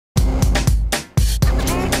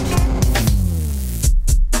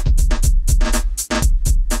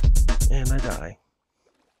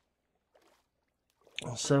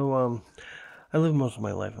So, I live most of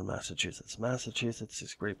my life in Massachusetts. Massachusetts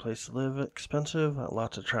is a great place to live, expensive,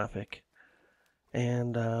 lots of traffic,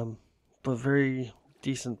 and but very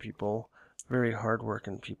decent people, very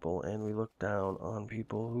hardworking people, and we look down on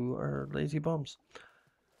people who are lazy bums.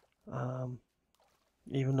 Um,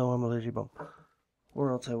 Even though I'm a lazy bum,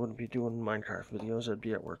 or else I wouldn't be doing Minecraft videos. I'd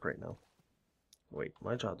be at work right now. Wait,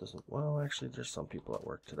 my job doesn't. Well, actually, there's some people at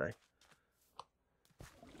work today.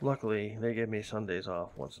 Luckily, they give me Sundays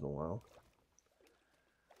off once in a while.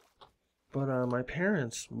 But my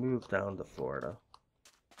parents moved down to Florida,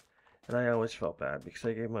 and I always felt bad because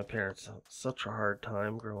I gave my parents such a hard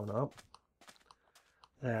time growing up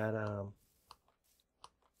that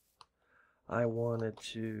I wanted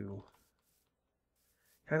to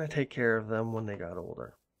kind of take care of them when they got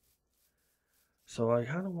older. So I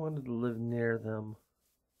kind of wanted to live near them.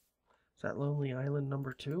 Is that Lonely Island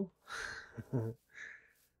number 2?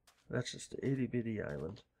 That's just a itty bitty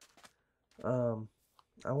island.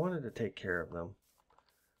 I wanted to take care of them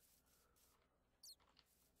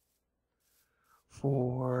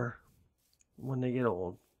for when they get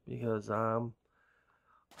old because I'm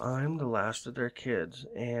the last of their kids,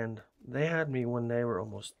 and they had me when they were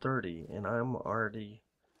almost 30, and I'm already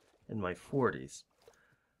in my 40s.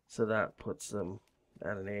 So that puts them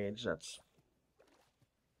at an age that's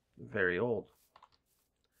very old.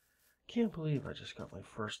 Can't believe I just got my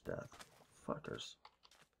first death. Fuckers.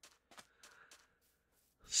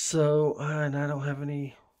 So, and I don't have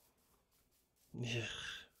any.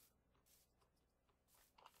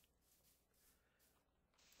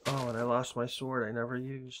 Oh, and I lost my sword I never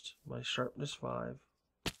used. My sharpness 5.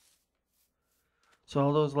 So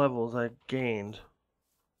all those levels I gained.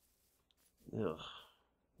 Ugh.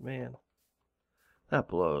 Man. That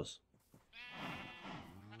blows.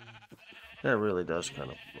 That really does kind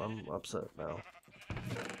of. I'm upset now.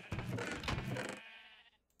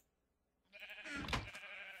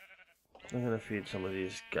 I'm gonna feed some of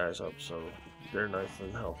these guys up so they're nice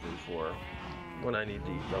and healthy for when I need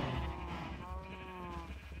to eat them.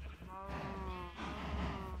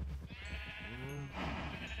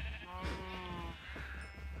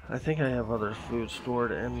 I think I have other food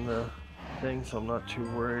stored in the thing, so I'm not too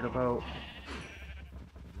worried about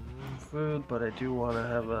food, but I do want to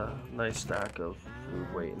have a nice stack of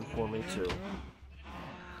food waiting for me too.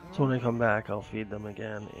 So when I come back, I'll feed them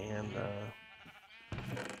again and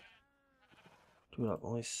do it up.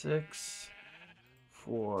 Only 6,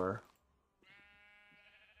 4.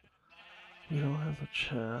 We don't have a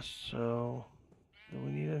chest, so do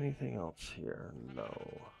we need anything else here?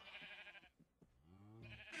 No.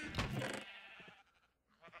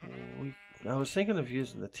 I was thinking of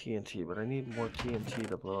using the TNT, but I need more TNT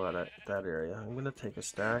to blow out that area. I'm going to take a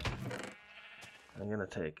stack. I'm going to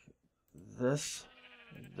take this,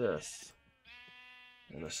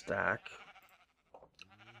 and a stack.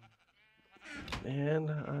 And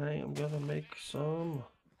I am going to make some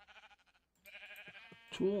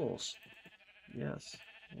tools. Yes,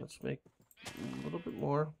 let's make a little bit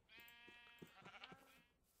more.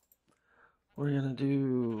 We're going to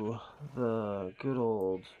do the good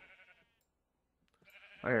old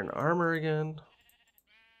iron armor again.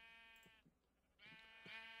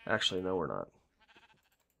 Actually, no, we're not.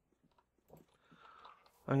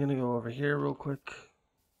 I'm going to go over here real quick.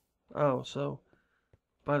 Oh, so,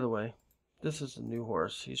 by the way, this is a new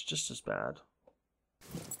horse. He's just as bad.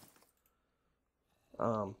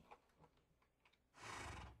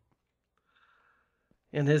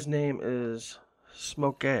 And his name is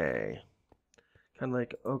Smokey. Kind of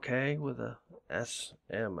like okay with a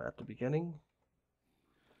SM at the beginning.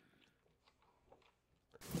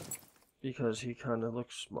 Because he kind of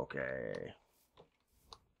looks smoky.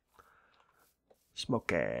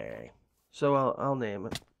 Smoky. So I'll name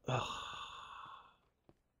it. Ugh.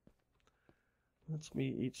 Let's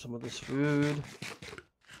me eat some of this food.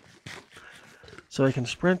 So I can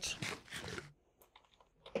sprint.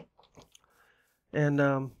 And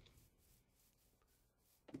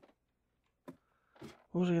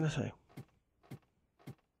what was I gonna say?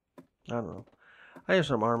 I don't know. I have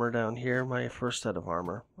some armor down here, my first set of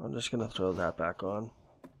armor. I'm just gonna throw that back on.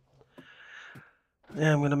 And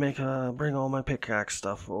I'm gonna bring all my pickaxe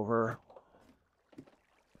stuff over.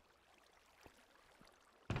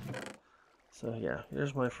 So yeah,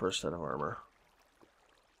 here's my first set of armor.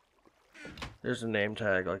 There's a name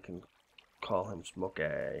tag, I can call him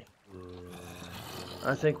Smokey.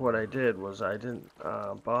 I think what I did was I didn't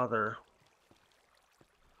bother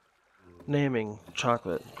naming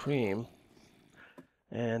chocolate cream,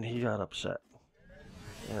 and he got upset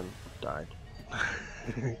and died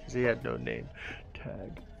because he had no name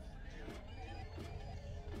tag.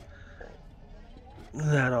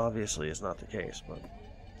 That obviously is not the case, but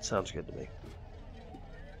it sounds good to me.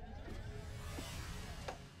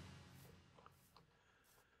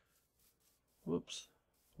 Whoops.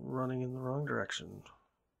 Running in the wrong direction.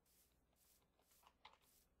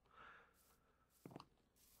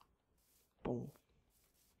 Boom.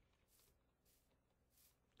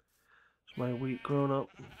 Is my wheat grown up?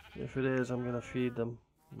 If it is, I'm gonna feed them.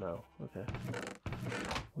 No. Okay.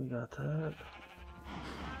 We got that.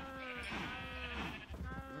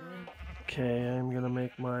 Okay, I'm gonna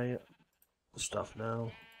make my stuff now.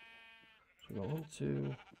 So go 1, 2,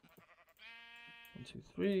 1, 2,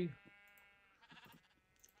 3.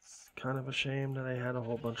 It's kind of a shame that I had a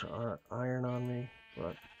whole bunch of iron on me,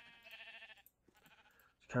 but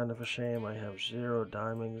it's kind of a shame I have 0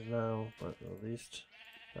 diamonds now, but at least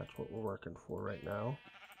that's what we're working for right now.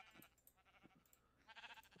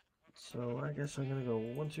 So I guess I'm gonna go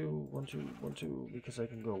 1, 2, 1, 2, 1, 2, because I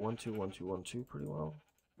can go 1, 2, 1, 2, 1, 2 pretty well.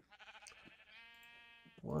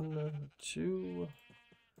 1, 2.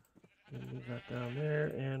 Move that down there,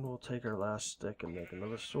 and we'll take our last stick and make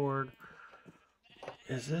another sword.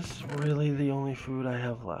 Is this really the only food I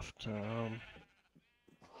have left?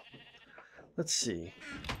 Let's see.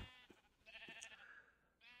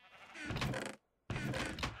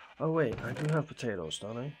 Oh wait, I do have potatoes,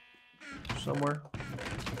 don't I? Somewhere.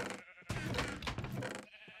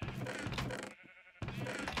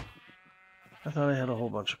 I thought I had a whole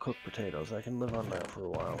bunch of cooked potatoes. I can live on that for a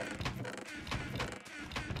while.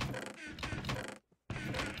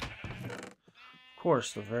 Of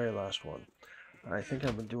course, the very last one. I think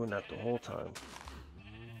I've been doing that the whole time.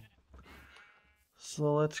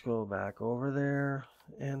 So let's go back over there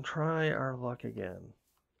and try our luck again.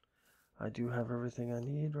 I do have everything I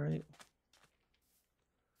need, right?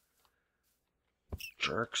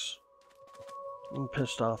 Jerks. I'm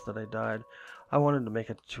pissed off that I died. I wanted to make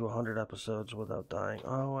it to 100 episodes without dying.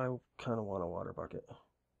 Oh, I kind of want a water bucket.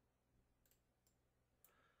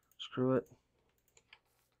 Screw it.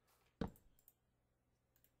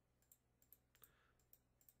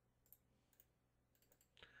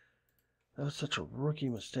 That was such a rookie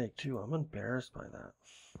mistake, too. I'm embarrassed by that.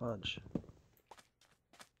 Fudge.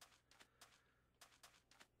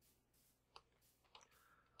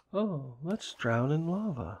 Oh, let's drown in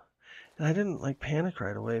lava. And I didn't panic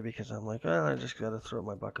right away because I'm like, oh, I just gotta throw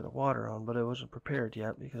my bucket of water on, but I wasn't prepared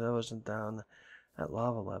yet because I wasn't down at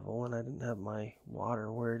lava level and I didn't have my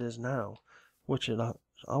water where it is now, which it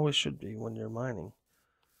always should be when you're mining.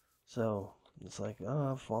 So it's like,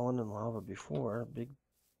 oh, I've fallen in lava before, big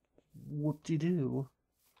whoop-de-doo.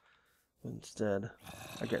 Instead,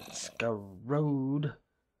 I get screwed.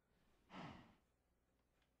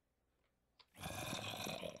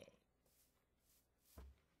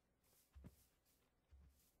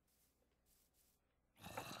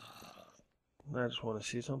 I just want to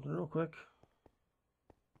see something real quick.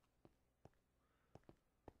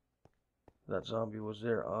 That zombie was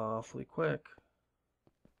there awfully quick.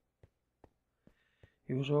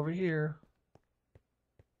 He was over here.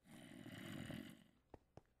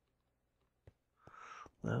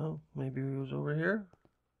 No, maybe he was over here.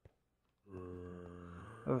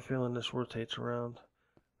 I have a feeling this rotates around.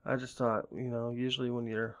 I just thought, usually when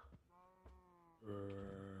you're...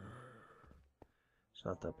 It's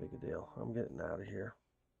not that big a deal. I'm getting out of here.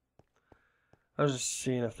 I was just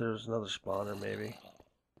seeing if there was another spawner, maybe.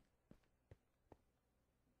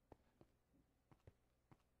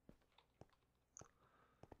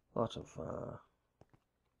 Lots of,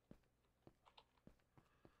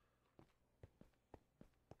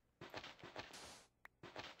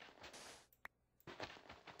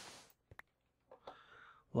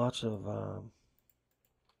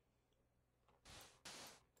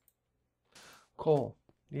 coal.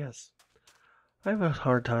 Yes. I have a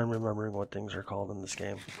hard time remembering what things are called in this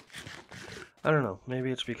game. I don't know. Maybe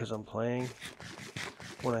it's because I'm playing.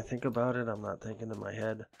 When I think about it, I'm not thinking in my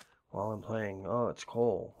head while I'm playing, oh, it's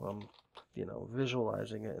coal. I'm,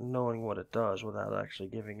 visualizing it and knowing what it does without actually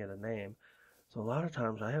giving it a name. So a lot of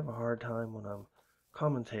times I have a hard time when I'm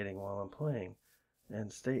commentating while I'm playing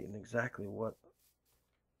and stating exactly what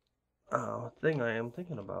thing I am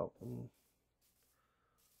thinking about and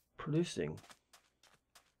producing.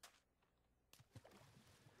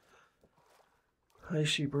 Hi,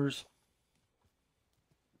 sheepers.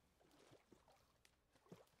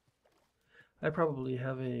 I probably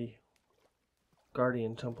have a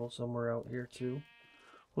guardian temple somewhere out here too,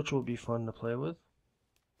 which will be fun to play with.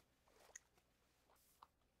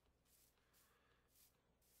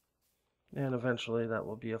 And eventually that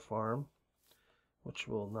will be a farm, which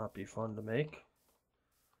will not be fun to make.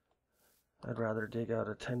 I'd rather dig out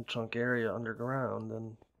a 10 chunk area underground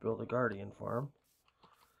than build a guardian farm.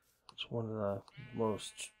 It's one of the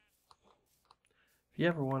most... If you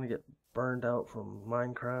ever want to get burned out from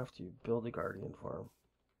Minecraft, you build a guardian farm.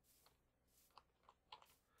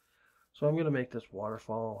 So I'm going to make this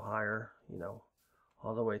waterfall higher, you know,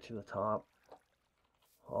 all the way to the top.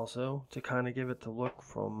 Also, to kind of give it the look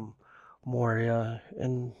from Moria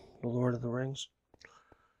in The Lord of the Rings.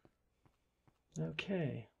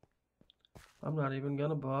 Okay. I'm not even going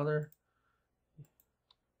to bother.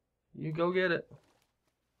 You go get it.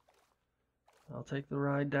 I'll take the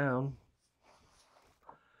ride down.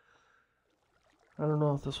 I don't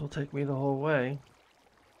know if this will take me the whole way,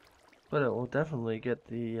 but it will definitely get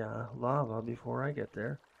the lava before I get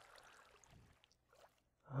there.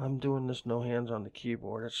 I'm doing this no hands on the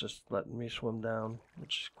keyboard. It's just letting me swim down,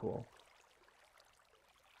 which is cool.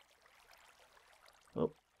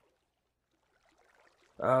 Oh.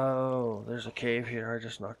 Oh, there's a cave here. I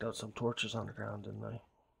just knocked out some torches on the ground, didn't I?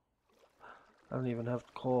 I don't even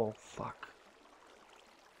have coal. Fuck.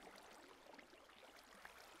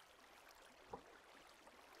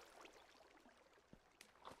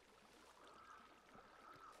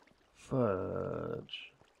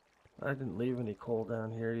 Fudge. I didn't leave any coal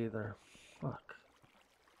down here either. Fuck.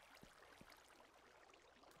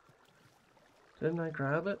 Didn't I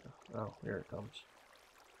grab it? Oh, here it comes.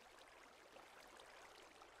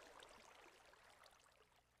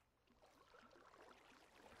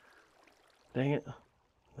 Dang it.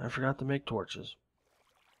 I forgot to make torches.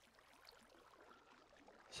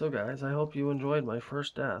 So guys, I hope you enjoyed my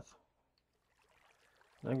first death.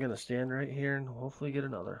 I'm gonna stand right here and hopefully get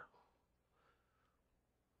another.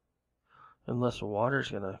 Unless the water's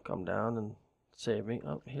gonna come down and save me.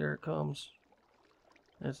 Oh, here it comes.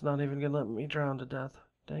 It's not even gonna let me drown to death.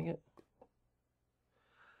 Dang it.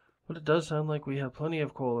 But it does sound like we have plenty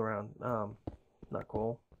of coal around. Not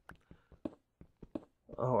coal.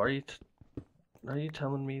 Oh, are you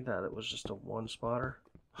telling me that it was just a one spotter?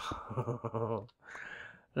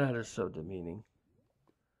 That is so demeaning.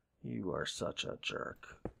 You are such a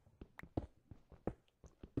jerk.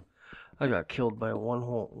 I got killed by one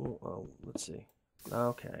hole. Oh, let's see.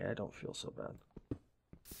 Okay, I don't feel so bad.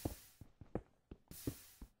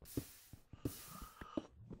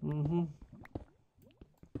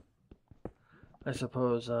 I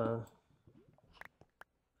suppose I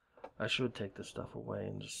should take this stuff away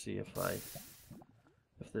and just see if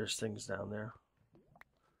there's things down there.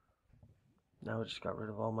 Now I just got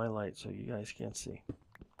rid of all my light so you guys can't see.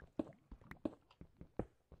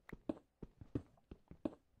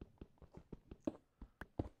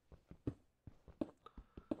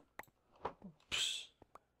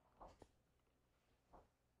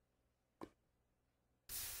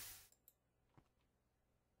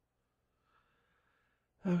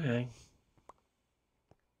 Okay.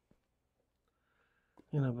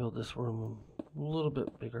 I'm gonna build this room a little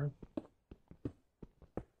bit bigger.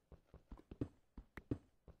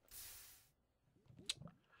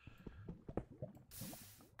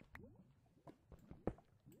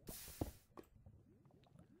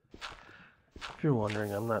 If you're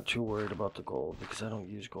wondering, I'm not too worried about the gold because I don't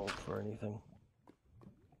use gold for anything.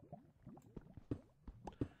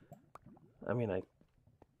 I mean, I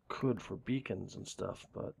could for beacons and stuff,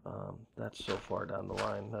 but that's so far down the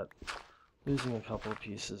line that losing a couple of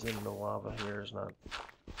pieces in the lava here is not...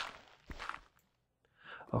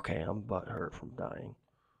 Okay, I'm butthurt from dying.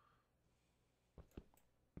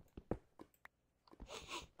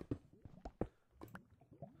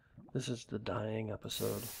 This is the dying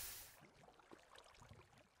episode.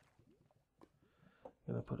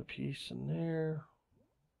 Gonna put a piece in there.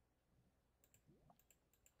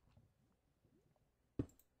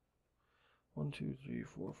 One, two, three,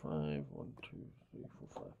 four, five. 1, 2, 3,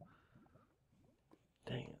 4, 5.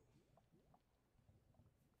 Dang it.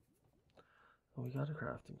 Oh, we got a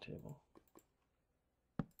crafting table.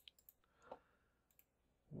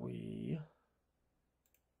 We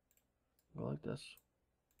go like this.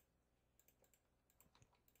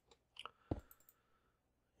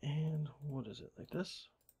 And what is it? Like this?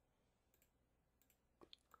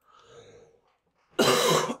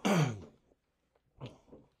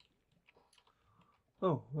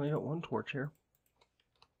 Oh, I got one torch here.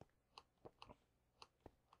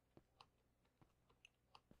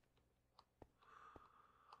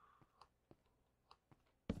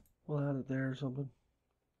 We'll add it there or something.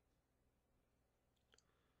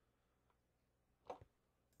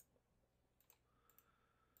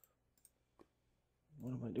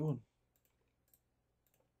 What am I doing?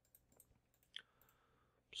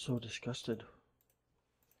 So disgusted.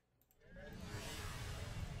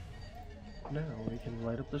 Now we can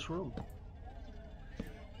light up this room.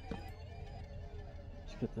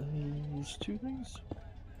 Let's get these two things.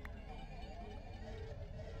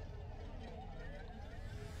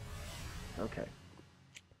 Okay.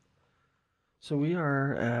 So we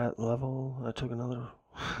are at level, I took another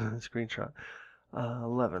screenshot,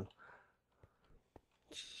 11.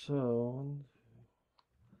 So,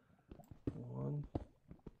 1,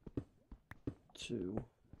 2,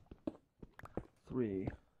 3,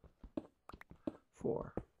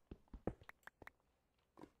 4.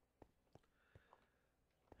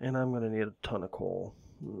 And I'm going to need a ton of coal.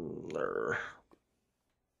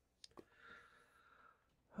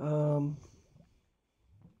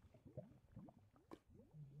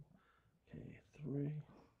 Okay, 3,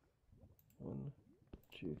 1,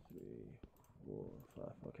 2, 3, 4, 5.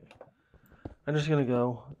 Okay. I'm just going to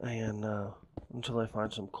go and until I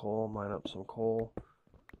find some coal, mine up some coal.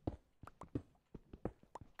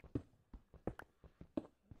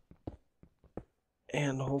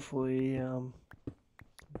 And hopefully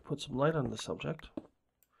put some light on the subject.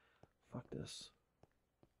 Fuck this.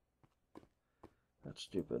 That's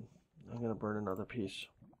stupid. I'm going to burn another piece.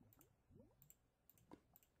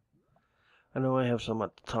 I know I have some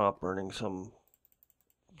at the top burning some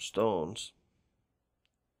stones.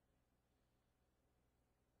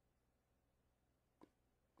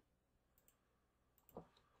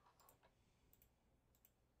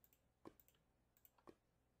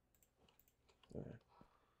 Okay.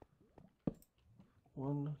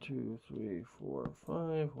 1, 2, 3, 4,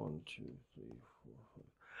 5. 1, 2, 3,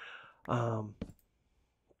 4, 5.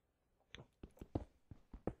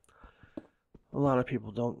 A lot of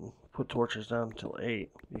people don't put torches down until 8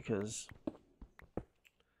 because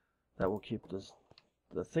that will keep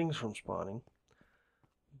the things from spawning.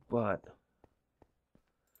 But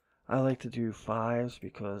I like to do 5s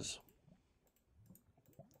because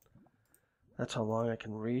that's how long I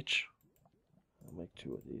can reach. I'll make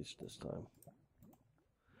 2 of these this time.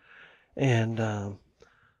 And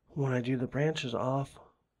when I do the branches off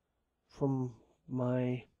from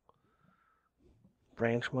my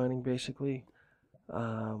branch mining, basically,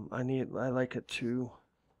 I like it to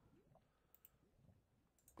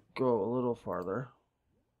go a little farther.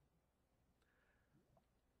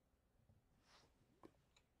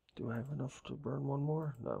 Do I have enough to burn one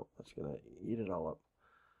more? No, that's gonna eat it all up.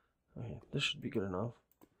 Okay, this should be good enough.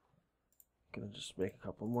 Gonna just make a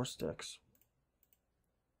couple more sticks.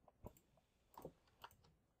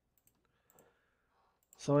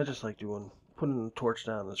 So I just like putting the torch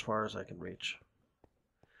down as far as I can reach.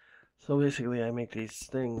 So basically I make these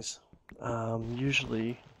things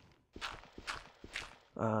usually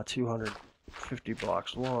 250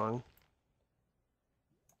 blocks long,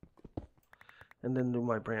 and then do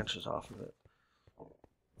my branches off of it.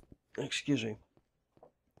 Excuse me.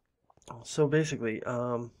 So basically,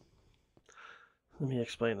 let me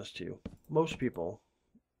explain this to you. Most people,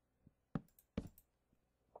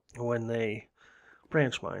 when they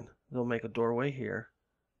branch mine, they'll make a doorway here,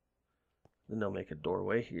 then they'll make a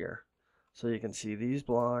doorway here. So you can see these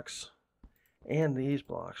blocks and these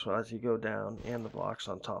blocks. So as you go down, and the blocks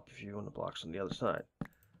on top of you and the blocks on the other side.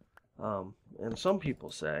 And some people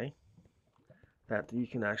say that you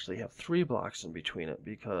can actually have 3 blocks in between it,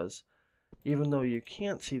 because even though you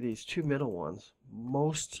can't see these 2 middle ones,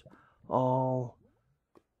 most all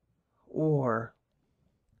ore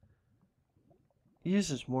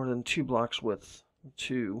uses more than 2 blocks width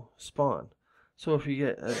to spawn. So if you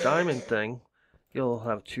get a diamond thing, you'll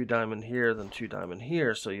have 2 diamond here, then 2 diamond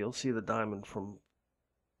here, so you'll see the diamond from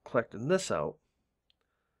collecting this out,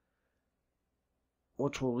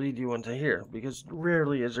 which will lead you into here, because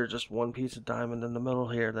rarely is there just one piece of diamond in the middle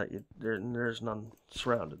here that there's none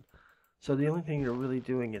surrounded. So the only thing you're really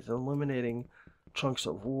doing is eliminating chunks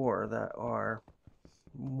of ore that are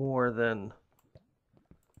more than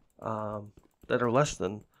that are less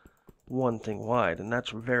than one thing wide, and that's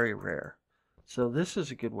very rare. So this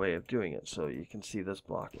is a good way of doing it, so you can see this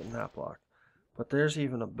block and that block. But there's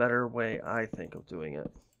even a better way, I think, of doing it,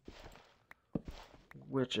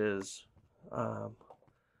 which is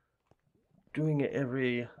doing it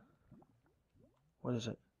every,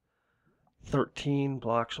 13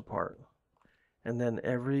 blocks apart. And then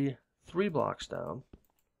every 3 blocks down,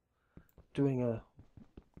 doing a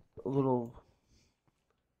little,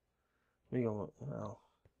 well,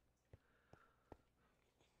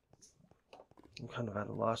 I'm kind of at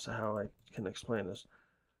a loss of how I can explain this.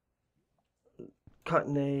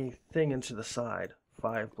 Cutting a thing into the side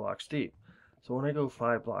 5 blocks deep. So when I go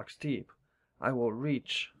 5 blocks deep, I will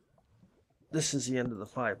reach, this is the end of the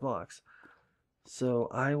 5 blocks. So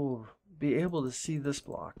I will be able to see this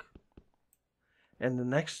block. And the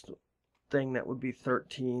next thing that would be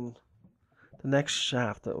 13, the next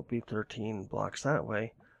shaft that would be 13 blocks that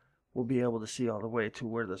way, will be able to see all the way to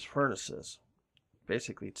where this furnace is.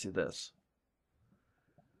 Basically to this.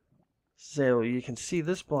 So you can see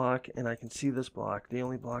this block and I can see this block. The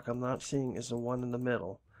only block I'm not seeing is the one in the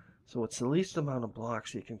middle. So it's the least amount of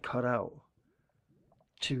blocks you can cut out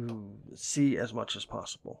to see as much as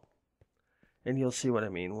possible. And you'll see what I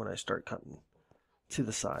mean when I start cutting to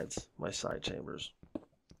the sides, my side chambers.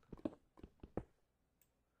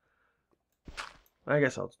 I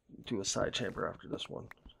guess I'll do a side chamber after this one,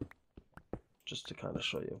 just to kind of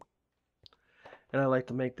show you. And I like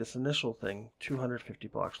to make this initial thing 250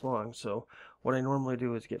 blocks long, so what I normally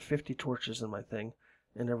do is get 50 torches in my thing,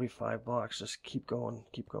 and every 5 blocks just keep going,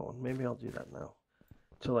 keep going. Maybe I'll do that now,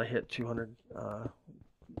 till I hit 200,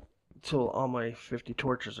 till all my 50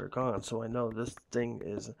 torches are gone, so I know this thing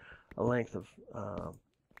is a length of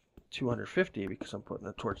 250 because I'm putting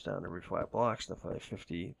a torch down every 5 blocks, and if I have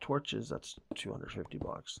 50 torches, that's 250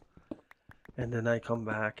 blocks. And then I come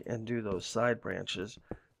back and do those side branches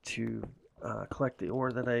to collect the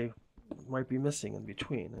ore that I might be missing in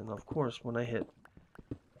between. And of course, when I hit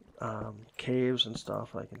caves and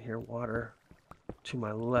stuff, I can hear water to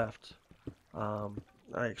my left.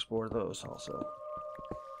 I explore those also.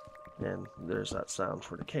 And there's that sound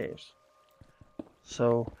for the caves.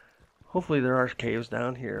 So hopefully there are caves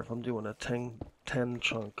down here. If I'm doing a 10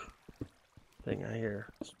 chunk thing, I hear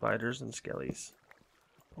spiders and skellies.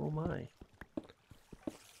 Oh my.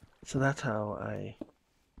 So that's how I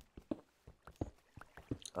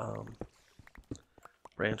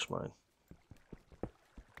branch mine.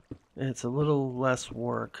 It's a little less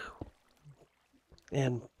work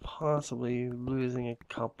and possibly losing a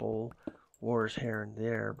couple ores here and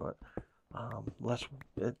there, but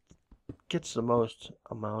it gets the most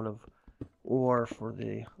amount of ore for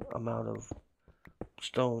the amount of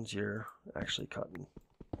stones you're actually cutting.